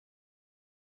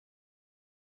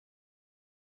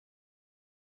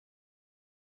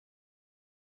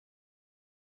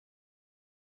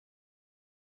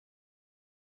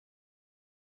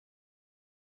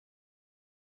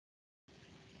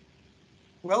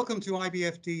Welcome to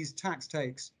IBFD's Tax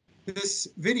Takes. This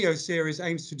video series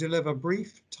aims to deliver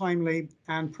brief, timely,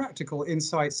 and practical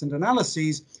insights and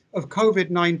analyses of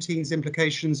COVID-19's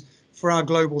implications for our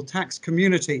global tax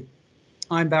community.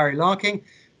 I'm Barry Larking,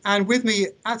 and with me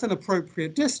at an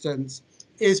appropriate distance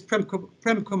is Prem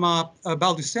Kumar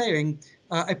Baldusering,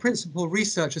 a Principal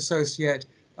Research Associate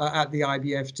at the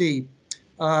IBFD.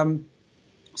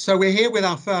 So we're here with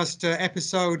our first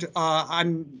episode.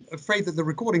 I'm afraid that the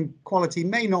recording quality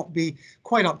may not be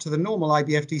quite up to the normal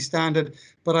IBFD standard,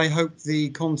 but I hope the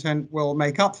content will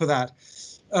make up for that.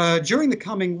 During the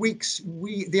coming weeks,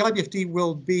 the IBFD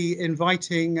will be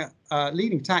inviting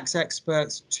leading tax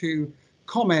experts to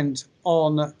comment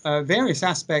on various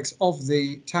aspects of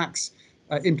the tax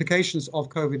implications of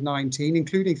COVID-19,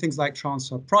 including things like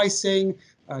transfer pricing,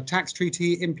 tax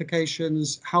treaty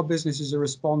implications, how businesses are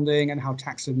responding and how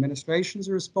tax administrations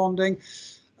are responding,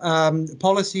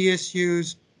 policy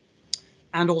issues,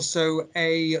 and also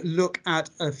a look at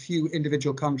a few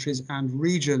individual countries and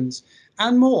regions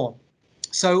and more.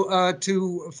 So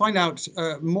to find out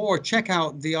more, check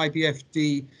out the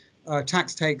IBFD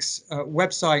Tax Takes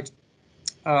website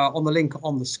on the link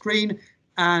on the screen,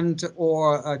 and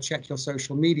or check your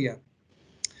social media.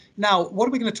 Now, what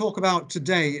are we going to talk about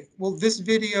today? Well, this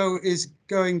video is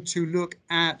going to look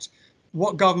at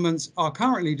what governments are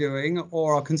currently doing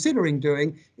or are considering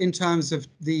doing in terms of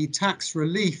the tax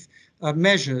relief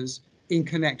measures in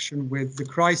connection with the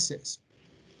crisis.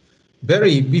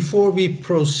 Barry, before we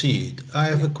proceed, I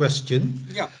have a question.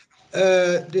 Yeah.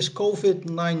 This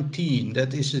COVID-19,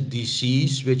 that is a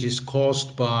disease which is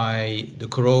caused by the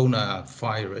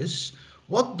coronavirus.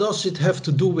 What does it have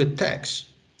to do with tax?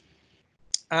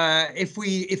 If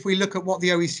we look at what the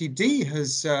OECD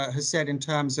has said in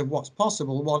terms of what's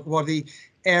possible, what are the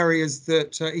areas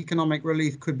that economic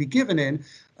relief could be given in,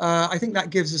 I think that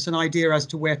gives us an idea as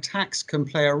to where tax can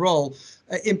play a role.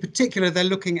 In particular, they're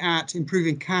looking at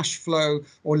improving cash flow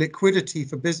or liquidity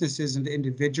for businesses and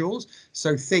individuals.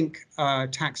 So think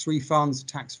tax refunds,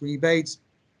 tax rebates.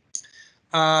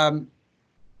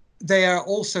 They are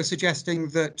also suggesting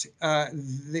that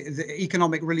the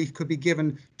economic relief could be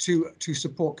given to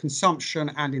support consumption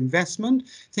and investment.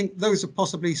 I think those are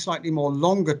possibly slightly more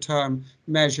longer term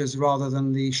measures rather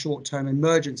than the short term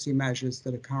emergency measures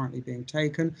that are currently being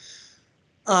taken.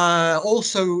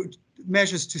 Also,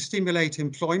 measures to stimulate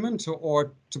employment,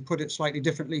 or to put it slightly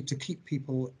differently, to keep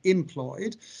people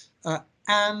employed,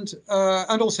 and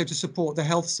also to support the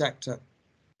health sector.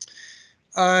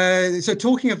 So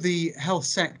talking of the health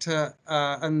sector,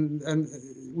 and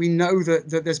we know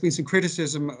that there's been some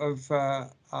criticism of the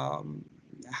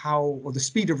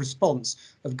speed of response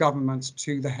of governments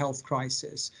to the health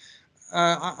crisis.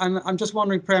 And I'm just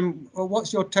wondering, Prem,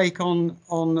 what's your take on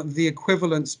the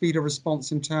equivalent speed of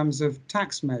response in terms of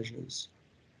tax measures?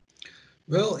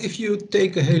 Well, if you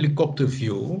take a helicopter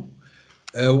view,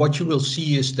 what you will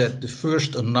see is that the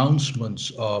first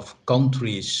announcements of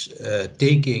countries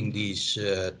taking these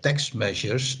tax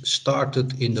measures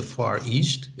started in the Far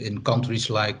East, in countries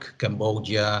like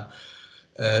Cambodia,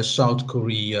 South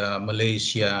Korea,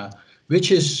 Malaysia,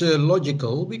 which is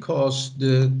logical because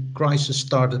the crisis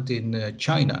started in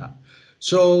China.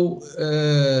 So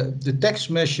the tax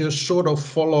measures sort of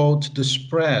followed the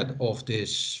spread of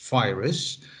this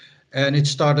virus. And it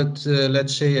started,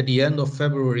 let's say, at the end of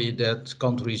February that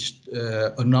countries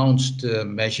announced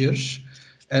measures.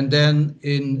 And then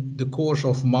in the course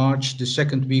of March, the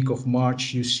second week of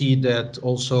March, you see that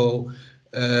also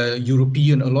a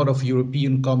lot of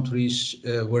European countries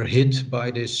were hit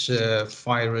by this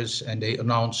virus, and they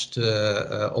announced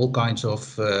all kinds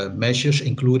of measures,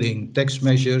 including tax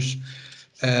measures.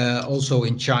 Also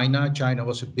in China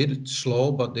was a bit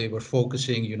slow, but they were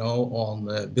focusing,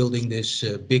 on building this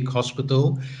big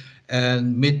hospital.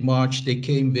 And mid-March, they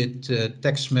came with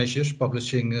tax measures,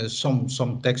 publishing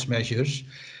some tax measures.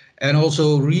 And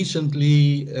also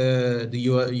recently,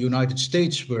 the United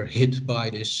States were hit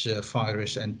by this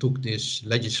virus and took this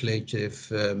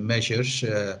legislative measures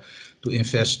to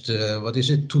invest,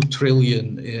 $2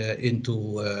 trillion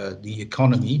into the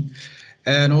economy.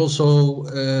 And also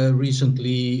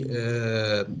recently,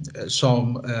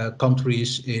 some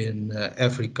countries in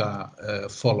Africa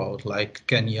followed, like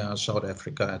Kenya, South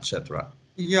Africa, etc.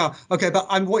 Yeah, okay, but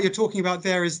what you're talking about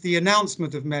there is the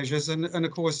announcement of measures, and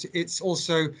of course it's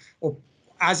also, or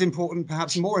as important,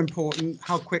 perhaps more important,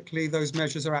 how quickly those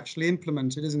measures are actually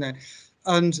implemented, isn't it?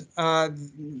 And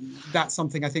that's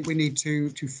something I think we need to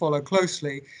follow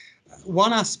closely.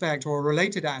 One aspect, or a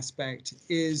related aspect,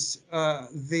 is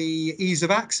the ease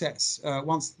of access.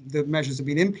 Once the measures have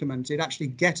been implemented, actually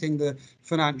getting the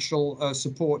financial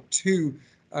support to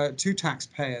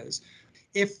taxpayers.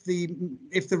 if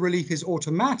the relief is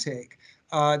automatic,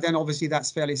 then obviously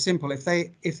that's fairly simple. If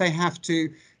they have to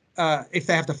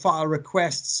file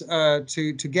requests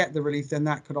to get the relief, then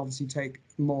that could obviously take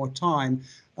more time,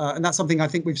 and that's something I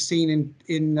think we've seen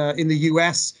in the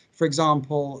US, for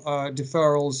example.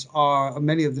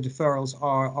 Many of the deferrals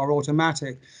are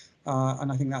automatic,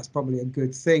 and I think that's probably a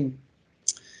good thing.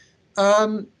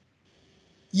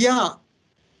 Yeah,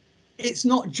 it's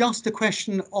not just a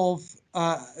question of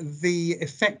the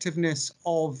effectiveness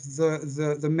of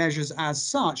the measures as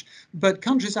such, but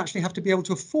countries actually have to be able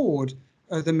to afford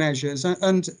the measures.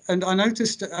 And I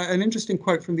noticed an interesting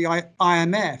quote from the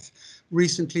IMF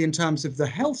recently in terms of the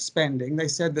health spending. They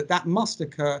said that must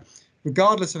occur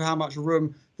regardless of how much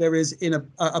room there is in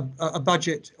a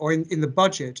budget or in the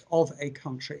budget of a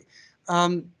country.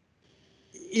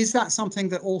 Is that something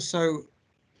that also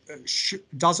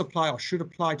does apply or should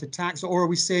apply to tax, or are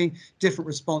we seeing different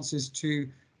responses to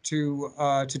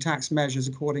tax measures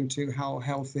according to how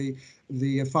healthy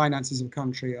the finances of a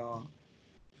country are?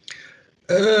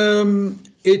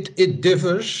 It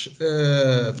differs.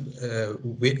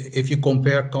 If you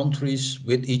compare countries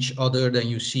with each other, then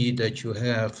you see that you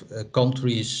have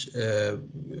countries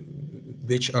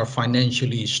which are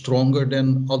financially stronger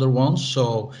than other ones,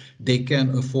 so they can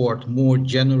afford more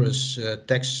generous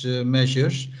tax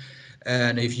measures.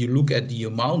 And if you look at the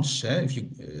amounts,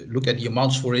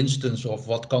 for instance, of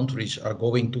what countries are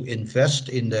going to invest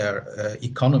in their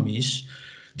economies,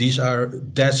 these are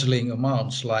dazzling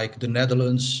amounts. Like the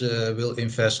Netherlands will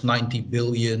invest 90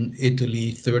 billion,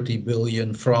 Italy 30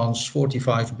 billion, France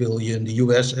 45 billion, the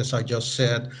US, as I just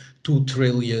said, 2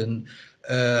 trillion,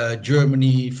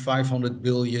 Germany 500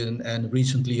 billion, and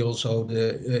recently also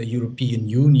the European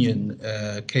Union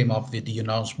came up with the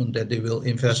announcement that they will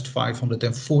invest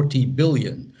 540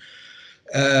 billion.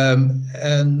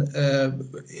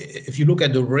 If you look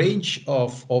at the range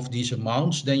of these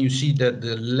amounts, then you see that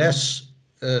the less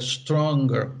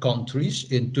stronger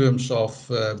countries in terms of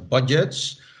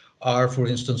budgets are, for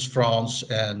instance, France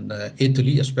and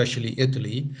Italy, especially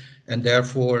Italy, and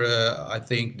therefore I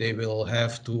think they will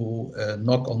have to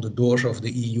knock on the doors of the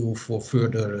EU for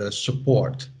further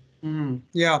support.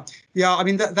 Yeah. I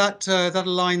mean that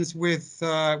aligns with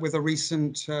a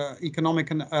recent economic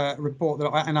report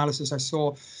analysis I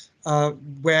saw,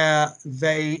 where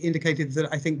they indicated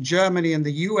that I think Germany and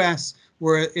the US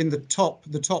were in the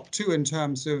top two in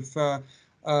terms of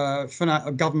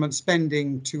government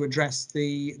spending to address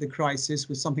the crisis,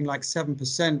 with something like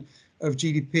 7% of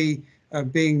GDP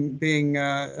being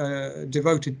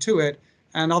devoted to it.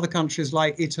 And other countries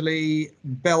like Italy,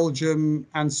 Belgium,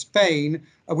 and Spain,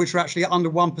 which are actually under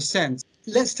 1%.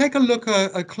 Let's take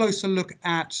a closer look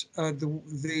at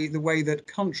the way that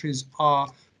countries are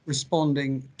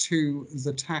responding to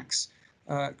the tax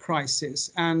crisis,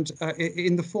 and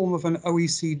in the form of an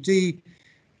OECD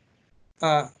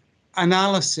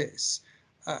analysis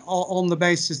on the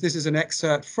basis. This is an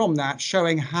excerpt from that,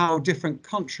 showing how different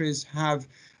countries have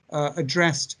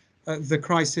addressed the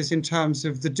crisis in terms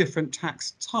of the different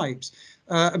tax types.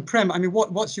 And Prem, I mean,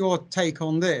 what's your take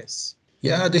on this?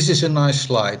 Yeah, this is a nice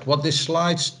slide. What this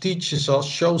slide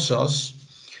shows us,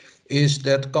 is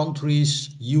that countries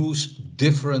use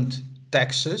different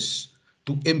taxes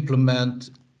to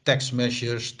implement tax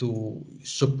measures to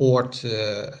support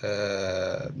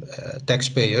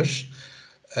taxpayers.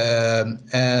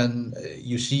 And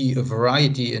you see a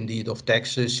variety indeed of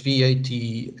taxes: VAT,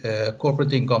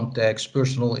 corporate income tax,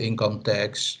 personal income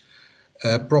tax,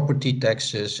 property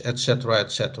taxes, etc.,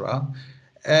 etc.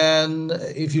 And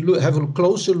if you have a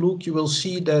closer look, you will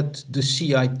see that the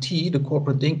CIT, the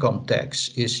corporate income tax,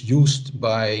 is used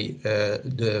by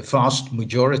the vast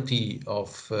majority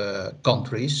of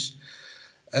countries.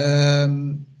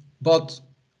 But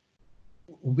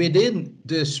within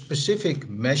the specific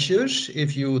measures,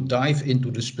 if you dive into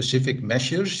the specific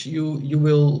measures, you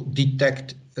will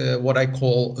detect what I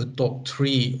call a top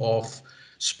 3 of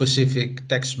specific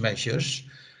tax measures.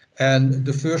 And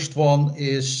the first one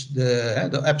is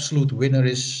the absolute winner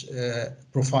is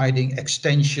providing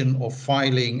extension of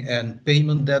filing and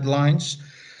payment deadlines.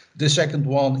 The second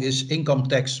one is income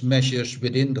tax measures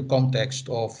within the context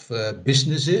of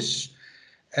businesses.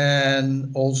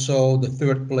 And also the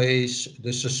third place,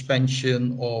 the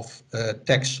suspension of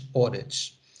tax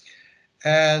audits.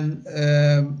 And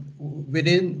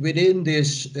within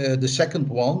this, the second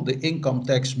one, the income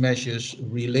tax measures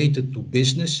related to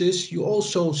businesses, you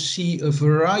also see a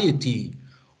variety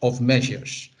of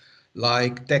measures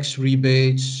like tax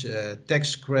rebates,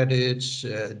 tax credits,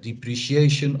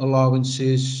 depreciation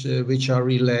allowances, which are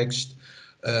relaxed,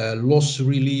 loss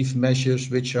relief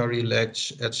measures which are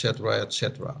relaxed, etc.,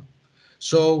 etc.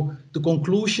 So the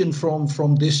conclusion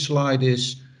from this slide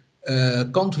is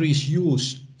countries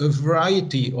use a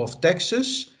variety of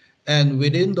taxes, and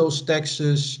within those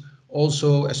taxes,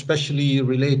 also especially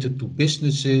related to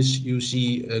businesses, you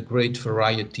see a great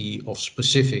variety of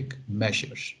specific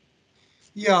measures.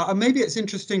 Yeah, and maybe it's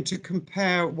interesting to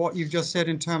compare what you've just said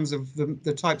in terms of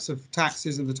the types of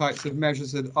taxes and the types of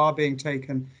measures that are being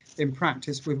taken in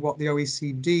practice with what the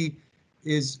OECD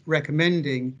is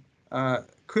recommending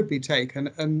could be taken.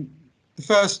 And the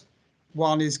first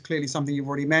one is clearly something you've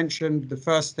already mentioned. The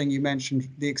first thing you mentioned,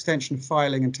 the extension of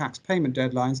filing and tax payment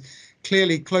deadlines.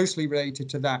 Clearly, closely related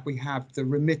to that, we have the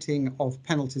remitting of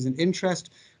penalties and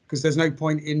interest, because there's no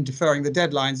point in deferring the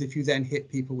deadlines if you then hit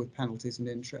people with penalties and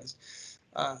interest.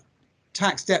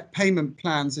 Tax debt payment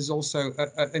plans is also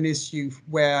an issue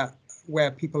where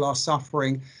people are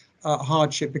suffering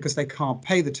hardship because they can't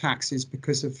pay the taxes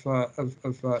because of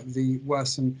the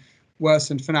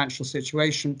worsened financial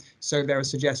situation. So there are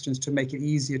suggestions to make it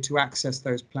easier to access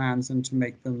those plans and to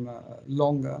make them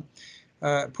longer.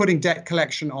 Putting debt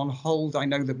collection on hold. I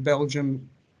know that Belgium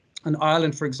and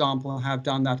Ireland, for example, have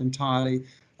done that entirely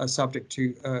subject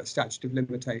to statute of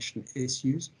limitation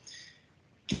issues.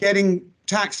 Getting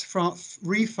tax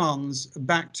refunds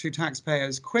back to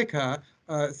taxpayers quicker.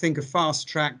 Think of fast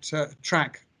track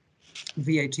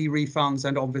VAT refunds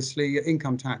and obviously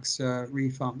income tax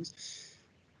refunds.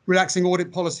 Relaxing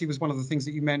audit policy was one of the things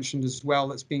that you mentioned as well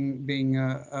that's being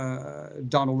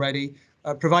done already.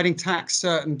 Providing tax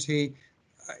certainty,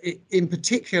 in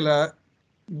particular,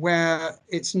 where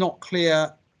it's not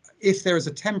clear if there is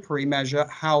a temporary measure,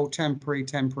 how temporary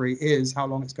is, how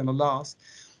long it's going to last.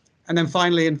 And then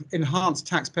finally, enhanced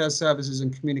taxpayer services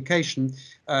and communication,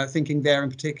 thinking there in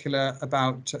particular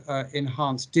about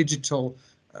enhanced digital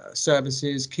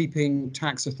services, keeping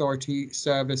tax authority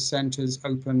service centres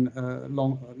open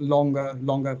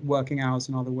longer working hours,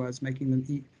 in other words, making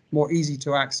them more easy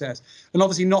to access. And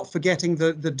obviously not forgetting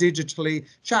the digitally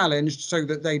challenged so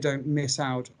that they don't miss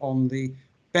out on the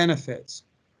benefits.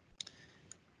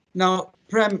 Now,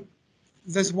 Prem,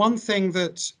 there's one thing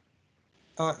that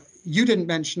you didn't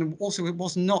mention, also it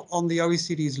was not on the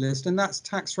OECD's list, and that's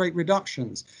tax rate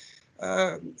reductions.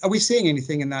 Are we seeing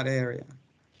anything in that area?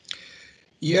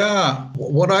 Yeah,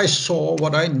 what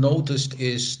I noticed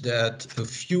is that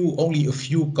only a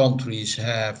few countries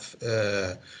have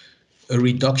a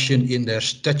reduction in their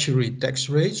statutory tax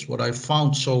rates. What I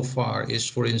found so far is,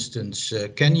 for instance,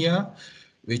 Kenya,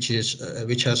 which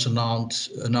has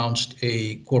announced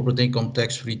a corporate income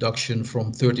tax reduction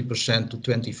from 30% to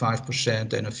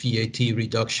 25% and a VAT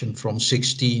reduction from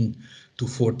 16 to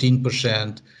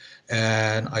 14%.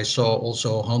 And I saw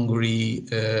also Hungary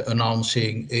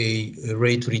announcing a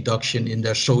rate reduction in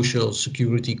their social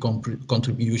security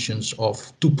contributions of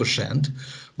 2%.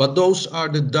 But those are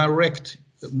the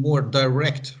more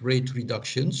direct rate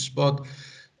reductions. But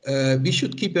we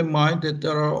should keep in mind that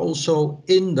there are also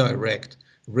indirect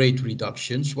rate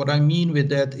reductions. What I mean with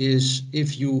that is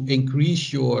if you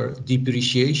increase your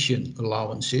depreciation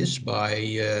allowances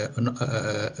by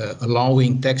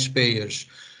allowing taxpayers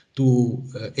to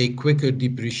a quicker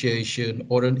depreciation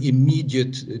or an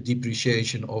immediate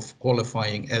depreciation of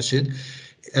qualifying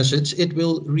assets, it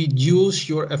will reduce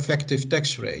your effective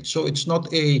tax rate. So it's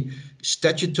not a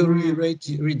statutory rate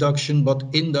reduction, but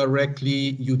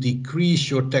indirectly you decrease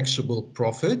your taxable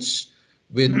profits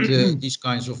with these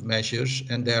kinds of measures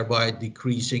and thereby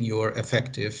decreasing your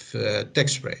effective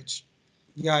tax rates.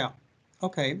 Yeah.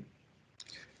 Okay.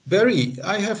 Barry,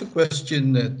 I have a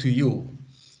question to you.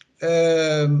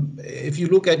 If you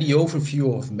look at the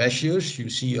overview of measures, you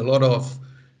see a lot of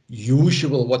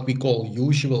what we call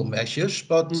usual measures,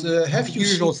 but have you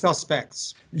usual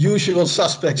suspects? Usual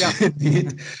suspects, yeah.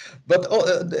 Indeed. But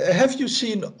have you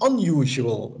seen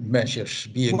unusual measures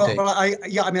being taken? Well,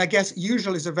 I guess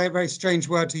usual is a very, very strange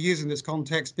word to use in this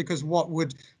context, because what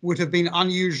would have been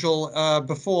unusual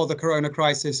before the corona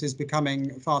crisis is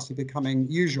fastly becoming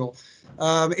usual.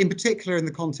 In particular, in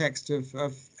the context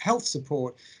of health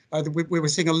support, we were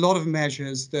seeing a lot of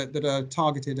measures that are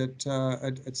targeted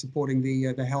at supporting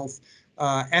the health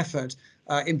effort.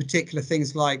 In particular,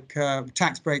 things like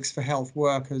tax breaks for health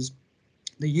workers.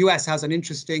 The US has an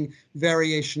interesting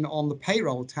variation on the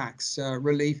payroll tax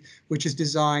relief, which is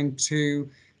designed to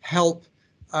help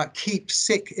keep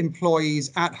sick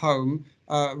employees at home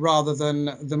rather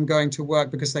than them going to work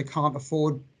because they can't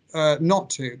afford not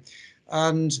to.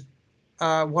 And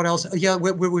what else? Yeah,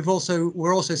 we're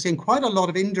also seeing quite a lot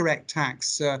of indirect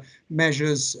tax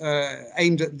measures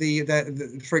aimed at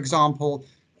for example,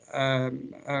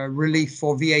 relief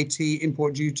for VAT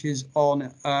import duties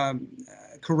on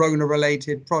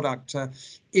corona-related product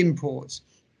imports.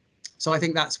 So I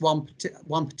think that's one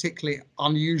particularly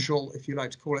unusual, if you like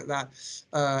to call it that,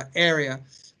 area.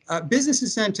 Business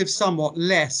incentives somewhat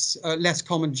less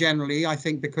common generally, I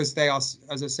think, because they are,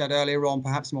 as I said earlier on,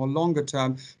 perhaps more longer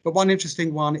term. But one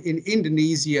interesting one in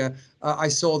Indonesia, I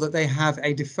saw that they have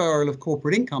a deferral of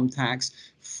corporate income tax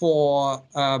for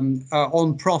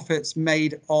on profits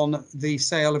made on the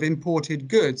sale of imported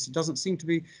goods. It doesn't seem to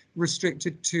be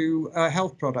restricted to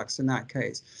health products in that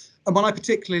case. And one I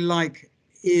particularly like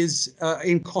is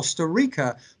in Costa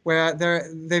Rica, where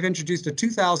they've introduced a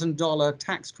 $2,000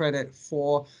 tax credit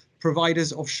for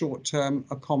providers of short-term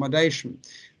accommodation.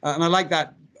 And I like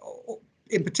that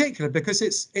in particular because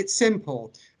it's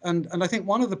simple. And I think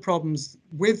one of the problems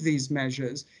with these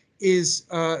measures is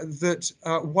that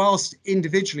whilst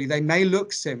individually they may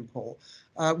look simple,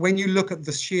 when you look at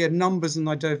the sheer numbers and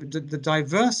the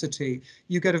diversity,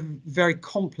 you get a very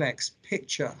complex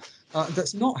picture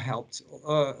that's not helped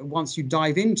once you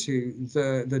dive into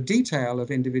the detail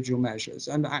of individual measures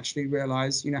and actually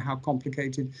realize, how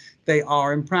complicated they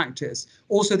are in practice.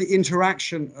 Also, the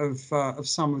interaction of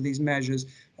some of these measures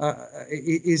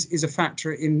is a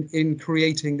factor in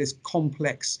creating this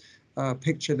complex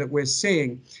picture that we're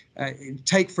seeing.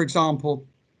 Take, for example,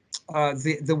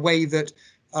 the way that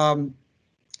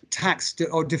tax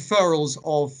or deferrals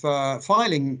of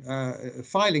filing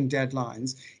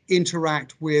deadlines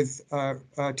interact with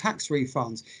tax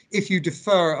refunds. If you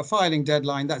defer a filing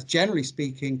deadline, that's generally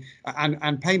speaking,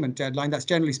 and payment deadline, that's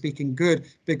generally speaking good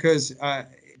because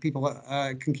people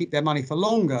can keep their money for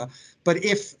longer. But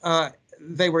if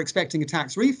they were expecting a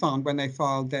tax refund when they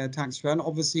filed their tax return,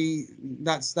 obviously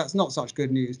that's not such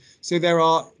good news. So there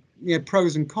are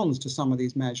pros and cons to some of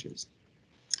these measures.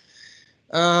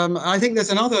 I think there's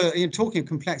another, talking of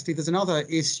complexity, there's another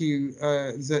issue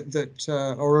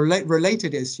or a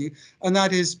related issue, and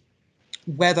that is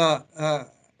whether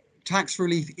tax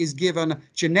relief is given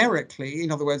generically,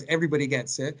 in other words, everybody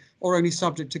gets it, or only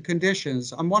subject to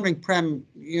conditions. I'm wondering, Prem,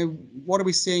 what are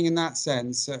we seeing in that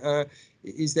sense?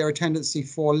 Is there a tendency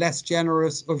for less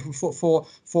generous, for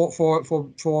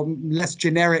less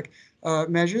generic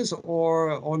measures,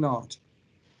 or not?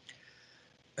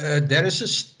 There is a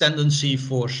tendency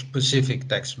for specific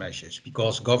tax measures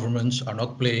because governments are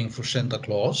not playing for Santa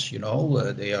Claus.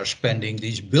 They are spending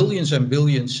these billions and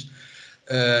billions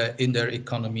in their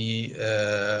economy,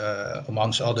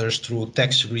 amongst others, through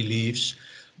tax reliefs.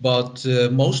 But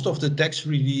most of the tax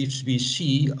reliefs we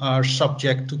see are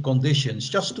subject to conditions.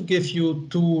 Just to give you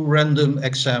two random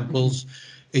examples.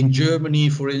 In Germany,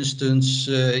 for instance,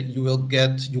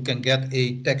 you can get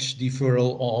a tax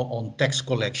deferral on tax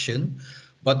collection,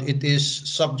 but it is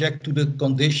subject to the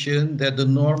condition that the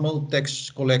normal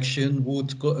tax collection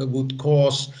would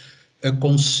cause a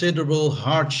considerable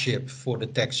hardship for the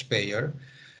taxpayer.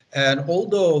 And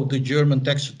although the German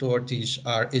tax authorities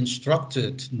are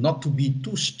instructed not to be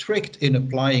too strict in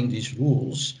applying these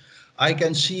rules, I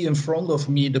can see in front of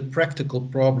me the practical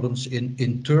problems in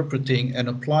interpreting and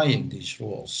applying these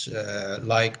rules,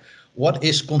 like what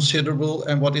is considerable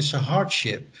and what is a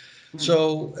hardship.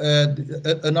 So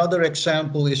another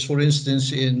example is, for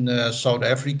instance, in South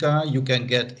Africa, you can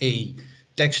get a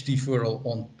tax deferral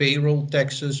on payroll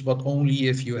taxes, but only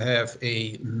if you have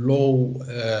a low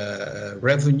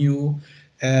revenue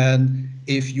and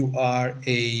if you are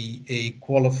a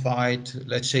qualified,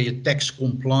 let's say, a tax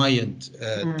compliant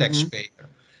taxpayer.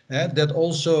 That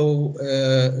also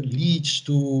leads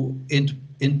to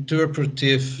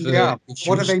interpretive issues.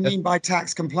 What do they mean by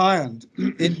tax compliant?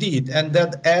 Indeed, and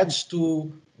that adds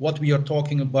to what we are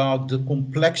talking about, the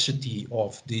complexity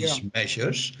of these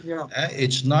measures.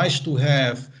 It's nice to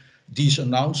have these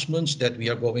announcements that we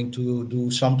are going to do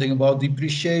something about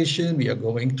depreciation, we are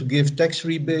going to give tax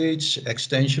rebates,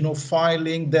 extension of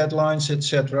filing deadlines,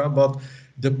 etc. But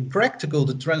the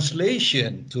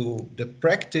translation to the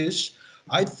practice,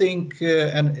 I think,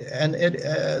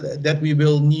 that we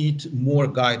will need more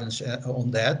guidance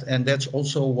on that. And that's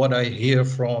also what I hear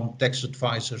from tax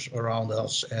advisors around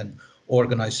us and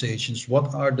organizations.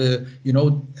 What are the,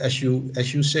 as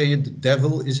you say, the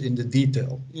devil is in the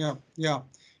detail.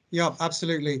 Yeah,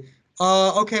 absolutely.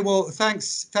 Okay, well,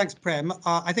 thanks, Prem.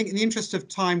 I think in the interest of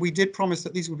time, we did promise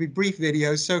that these would be brief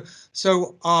videos.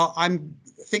 So I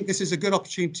think this is a good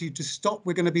opportunity to stop.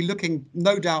 We're going to be looking,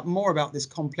 no doubt, more about this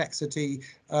complexity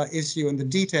issue and the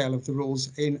detail of the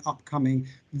rules in upcoming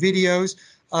videos.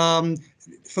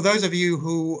 For those of you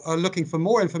who are looking for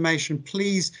more information,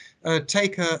 please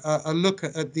take a look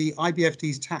at the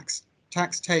IBFD's Tax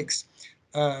Takes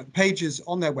pages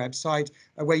on their website,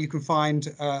 where you can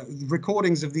find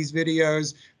recordings of these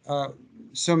videos,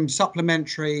 some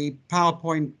supplementary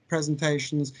PowerPoint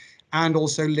presentations, and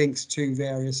also links to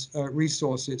various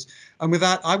resources. And with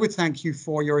that, I would thank you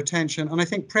for your attention. And I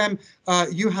think, Prem,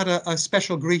 you had a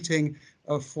special greeting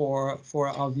for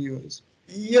our viewers.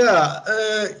 Yeah,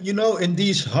 you know, in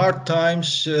these hard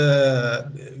times,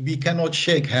 we cannot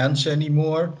shake hands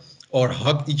anymore or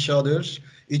hug each other.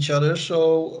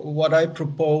 So what I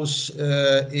propose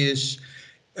is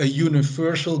a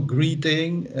universal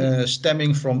greeting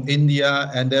stemming from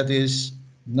India, and that is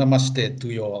Namaste to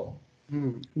you all.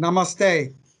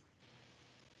 Namaste.